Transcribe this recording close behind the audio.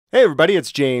Hey everybody,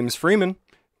 it's JamesFreeman.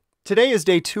 Today is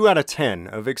day 2 out of 10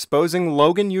 of exposing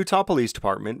Logan, Utah Police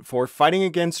Department for fighting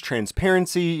against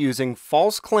transparency using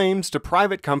false claims to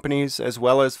private companies as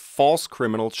well as false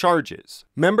criminal charges.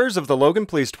 Members of the Logan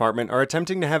Police Department are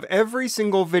attempting to have every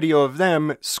single video of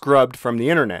them scrubbed from the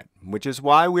internet, which is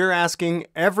why we're asking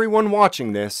everyone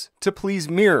watching this to please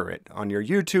mirror it on your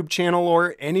YouTube channel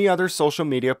or any other social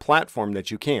media platform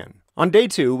that you can. On day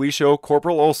 2, we show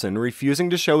Corporal Olson refusing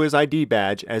to show his ID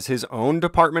badge as his own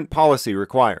department policy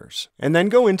requires, and then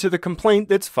go into the complaint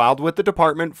that's filed with the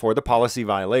department for the policy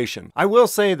violation. I will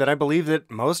say that I believe that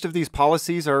most of these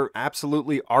policies are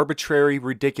absolutely arbitrary,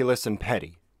 ridiculous, and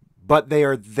petty. But they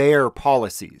are their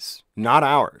policies, not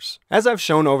ours. As I've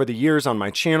shown over the years on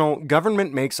my channel,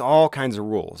 government makes all kinds of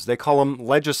rules. They call them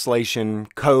legislation,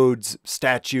 codes,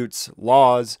 statutes,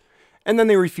 laws, and then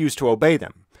they refuse to obey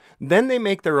them. Then they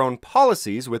make their own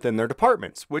policies within their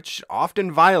departments, which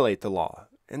often violate the law,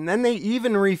 and then they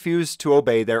even refuse to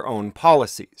obey their own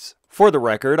policies. For the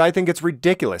record, I think it's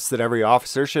ridiculous that every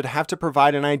officer should have to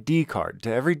provide an ID card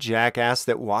to every jackass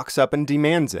that walks up and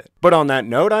demands it. But on that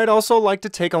note, I'd also like to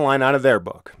take a line out of their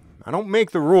book. I don't make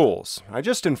the rules, I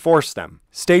just enforce them.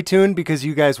 Stay tuned because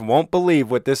you guys won't believe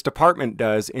what this department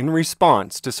does in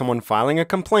response to someone filing a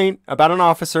complaint about an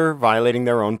officer violating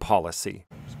their own policy.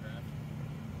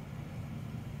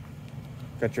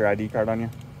 Got your ID card on you?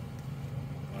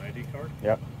 My ID card?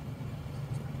 Yep.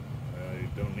 I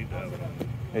don't need to have it on me.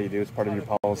 Yeah, you do. It's part of your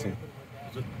policy.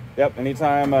 Is it? Yep.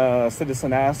 Anytime a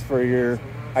citizen asks for your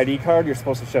ID card, you're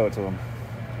supposed to show it to them.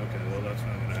 Okay, well that's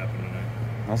not going to happen tonight.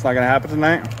 That's not going to happen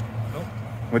tonight? Nope.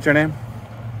 What's your name?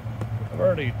 I've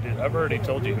already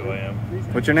told you who I am.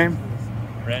 What's your name?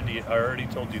 Randy, I already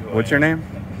told you who I am. What's your name?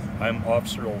 I'm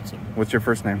Officer Olson. What's your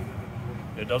first name?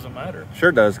 It doesn't matter.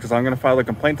 Sure does, because I'm going to file a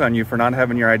complaint on you for not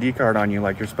having your ID card on you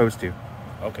like you're supposed to.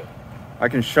 Okay. I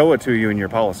can show it to you in your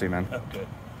policy, man. Okay.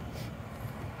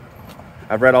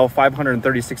 I've read all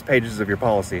 536 pages of your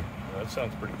policy. That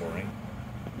sounds pretty boring.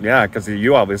 Yeah, because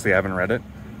you obviously haven't read it.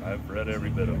 I've read every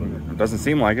bit of it. It doesn't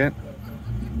seem like it.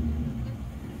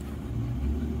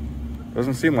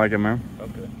 Doesn't seem like it, man.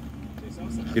 Okay.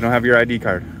 You don't have your ID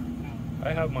card.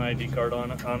 I have my ID card on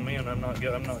me, and I'm not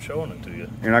showing it to you.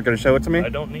 You're not going to show it to me? I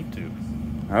don't need to.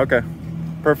 Okay.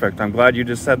 Perfect. I'm glad you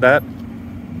just said that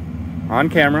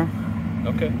on camera.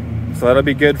 Okay. So that'll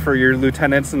be good for your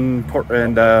lieutenants and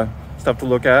stuff to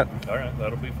look at. All right,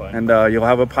 that'll be fine. And you'll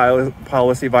have a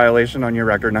policy violation on your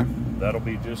record now. That'll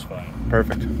be just fine.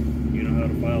 Perfect. You know how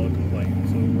to file a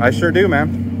complaint, so. I sure do,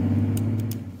 man.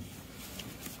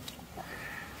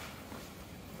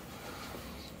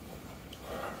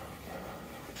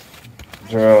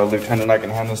 Is there a lieutenant I can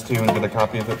hand this to and get a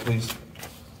copy of it, please?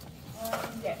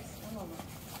 Yes, one moment.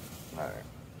 All right.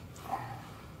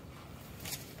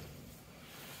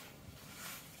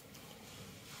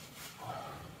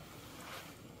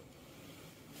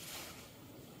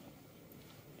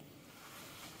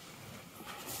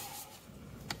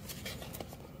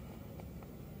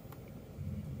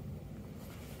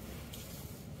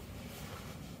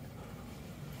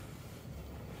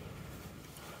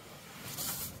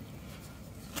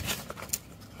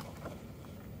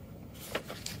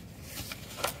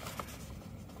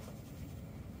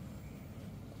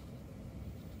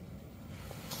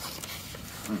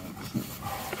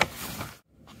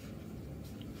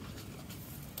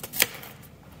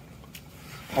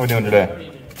 How we doing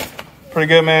today? Pretty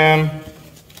good, man.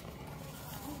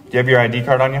 Do you have your ID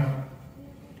card on you?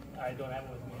 I don't have it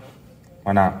with me.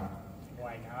 Why not?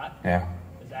 Why not? Yeah.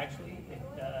 It's actually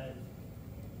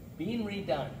being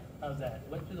redone. How's that?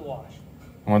 Went through the wash.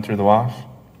 Went through the wash?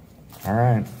 All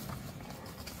right.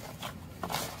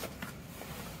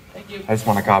 Thank you. I just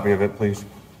want a copy of it, please. You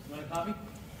want a copy?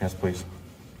 Yes, please.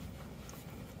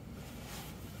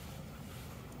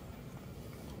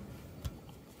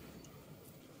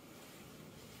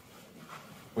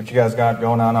 What you guys got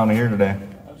going on here today?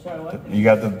 I'm sorry, what? You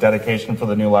got the dedication for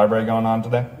the new library going on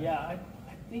today? Yeah, I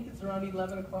think it's around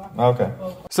 11 o'clock. Okay.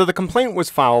 So the complaint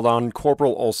was filed on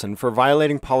Corporal Olson for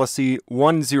violating policy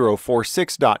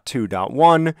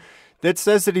 1046.2.1 that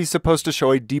says that he's supposed to show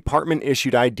a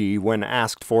department-issued ID when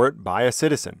asked for it by a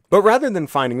citizen. But rather than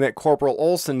finding that Corporal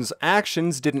Olson's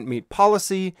actions didn't meet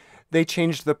policy, they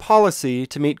changed the policy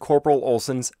to meet Corporal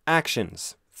Olson's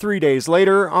actions. 3 days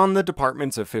later, on the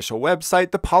department's official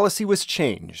website, the policy was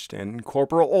changed, and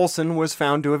Corporal Olson was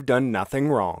found to have done nothing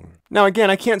wrong. Now again,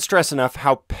 I can't stress enough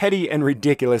how petty and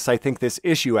ridiculous I think this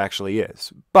issue actually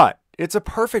is, but It's a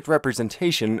perfect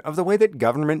representation of the way that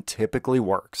government typically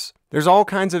works. There's all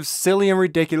kinds of silly and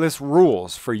ridiculous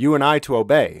rules for you and I to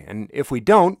obey, and if we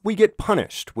don't, we get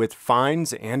punished with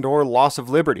fines and/or loss of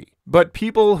liberty. But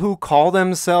people who call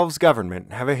themselves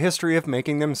government have a history of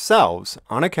making themselves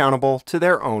unaccountable to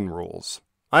their own rules.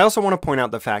 I also want to point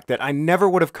out the fact that I never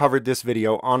would have covered this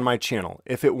video on my channel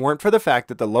if it weren't for the fact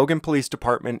that the Logan Police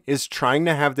Department is trying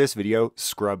to have this video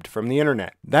scrubbed from the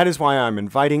internet. That is why I'm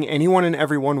inviting anyone and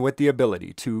everyone with the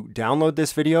ability to download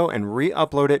this video and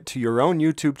re-upload it to your own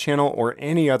YouTube channel or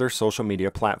any other social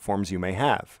media platforms you may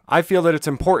have. I feel that it's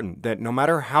important that no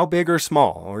matter how big or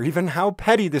small, or even how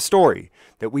petty the story,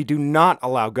 that we do not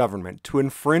allow government to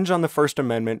infringe on the First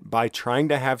Amendment by trying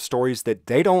to have stories that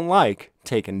they don't like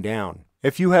taken down.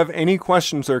 If you have any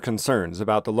questions or concerns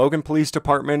about the Logan Police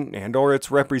Department and/or its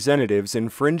representatives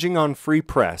infringing on free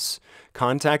press,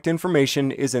 contact information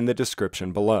is in the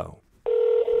description below.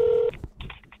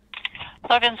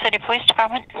 Logan City Police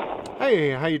Department. Hey,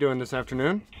 how you doing this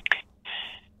afternoon?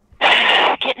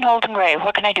 Getting old and gray.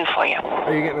 What can I do for you?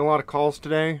 Are you getting a lot of calls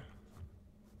today?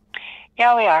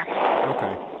 Yeah, we are.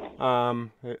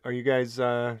 Okay. Are you guys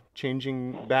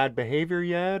changing bad behavior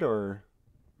yet, or?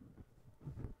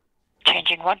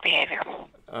 Changing what behavior?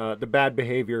 The bad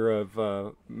behavior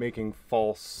of making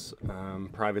false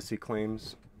privacy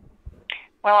claims.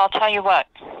 Well, I'll tell you what.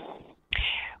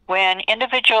 When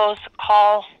individuals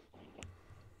call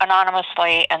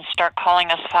anonymously and start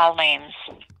calling us foul names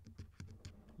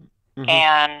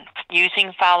and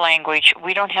using foul language,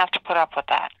 we don't have to put up with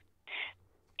that.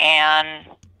 And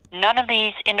none of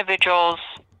these individuals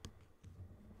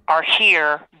are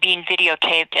here being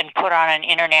videotaped and put on an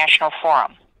international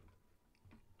forum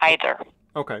either.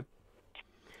 Okay.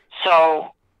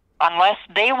 So unless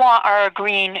they are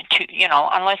agreeing to,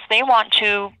 unless they want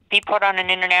to be put on an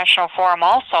international forum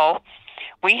also,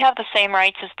 we have the same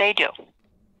rights as they do.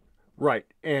 Right.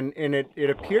 And it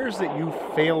appears that you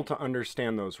fail to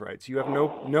understand those rights. You have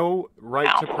no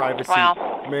right to privacy.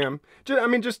 Well, ma'am.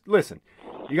 Just listen.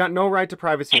 You got no right to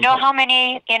privacy. Do you know how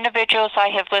many individuals I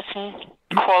have listened,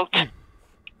 quote,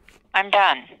 I'm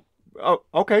done. Oh,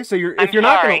 okay. So if you're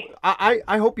not going to,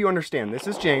 I hope you understand. This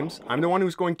is James. I'm the one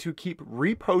who's going to keep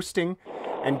reposting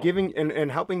and giving and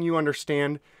helping you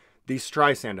understand the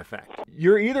Streisand effect.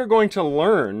 You're either going to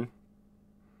learn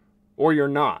or you're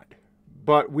not.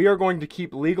 But we are going to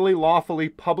keep legally, lawfully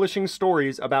publishing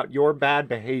stories about your bad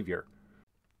behavior.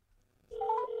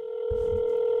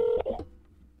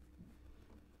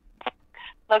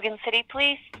 Logan City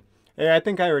Police? Hey, I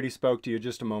think I already spoke to you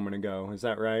just a moment ago. Is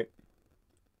that right?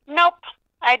 Nope,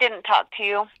 I didn't talk to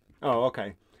you. Oh,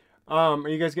 okay. Are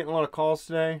you guys getting a lot of calls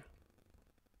today?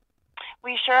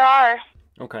 We sure are.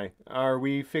 Okay. Are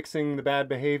we fixing the bad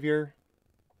behavior?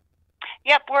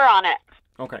 Yep, we're on it.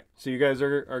 Okay. So you guys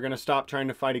are going to stop trying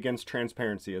to fight against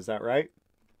transparency. Is that right?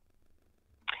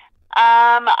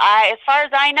 As far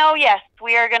as I know, yes.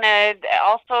 We are going to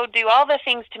also do all the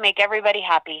things to make everybody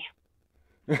happy.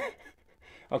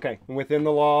 Okay. Within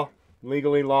the law,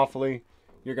 legally, lawfully,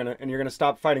 you're gonna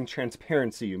stop fighting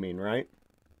transparency, you mean, right?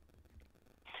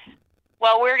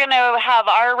 Well, we're going to have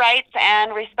our rights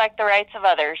and respect the rights of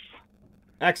others.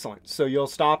 Excellent. So you'll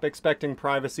stop expecting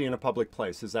privacy in a public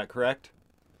place. Is that correct?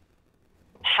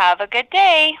 Have a good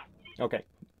day. Okay.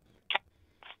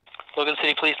 Logan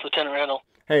City Police, Lieutenant Randall.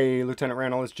 Hey, Lieutenant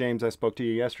Randall, it's James. I spoke to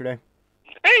you yesterday.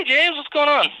 Hey, James, what's going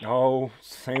on? Oh,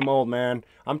 same old, man.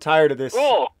 I'm tired of this.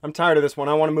 Cool. I'm tired of this one.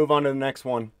 I want to move on to the next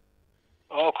one.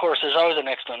 Oh, of course. There's always a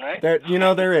next one, right?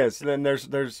 There is. Then there's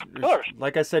Of course.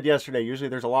 like I said yesterday, usually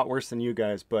there's a lot worse than you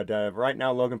guys, but right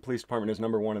now Logan Police Department is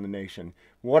 #1 in the nation.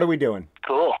 What are we doing?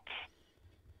 Cool.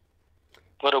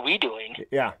 What are we doing?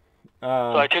 Yeah.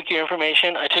 So I took your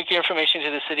information. I took your information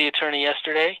to the city attorney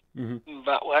yesterday.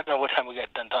 About I don't know what time we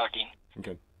got done talking.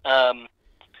 Okay.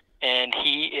 And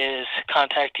he is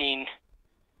contacting.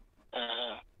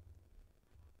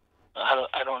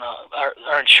 I don't know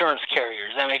our insurance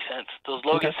carriers. That makes sense. Those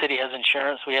Logan City has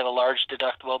insurance. We have a large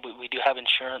deductible, but we do have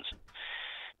insurance.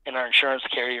 And our insurance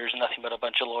carrier is nothing but a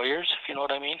bunch of lawyers, if you know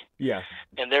what I mean. Yeah.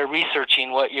 And they're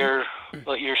researching what you're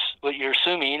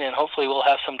assuming, and hopefully we'll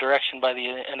have some direction by the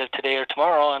end of today or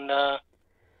tomorrow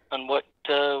on what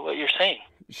you're saying.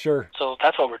 Sure. So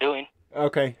that's what we're doing.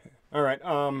 Okay. All right.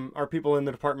 Are people in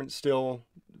the department still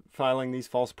filing these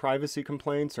false privacy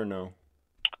complaints or no?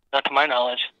 Not to my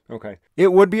knowledge. Okay.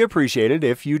 It would be appreciated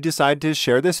if you decide to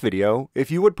share this video, if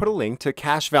you would put a link to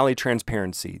Cashe Valley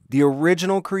Transparency, the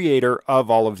original creator of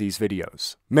all of these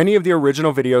videos. Many of the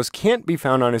original videos can't be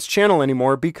found on his channel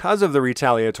anymore because of the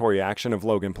retaliatory action of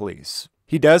Logan Police.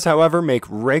 He does, however, make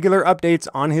regular updates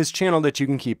on his channel that you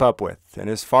can keep up with. And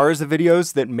as far as the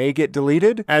videos that may get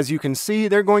deleted, as you can see,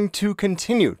 they're going to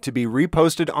continue to be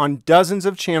reposted on dozens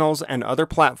of channels and other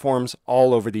platforms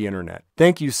all over the internet.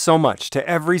 Thank you so much to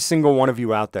every single one of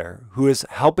you out there who is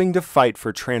helping to fight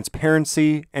for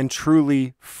transparency and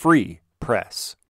truly free press.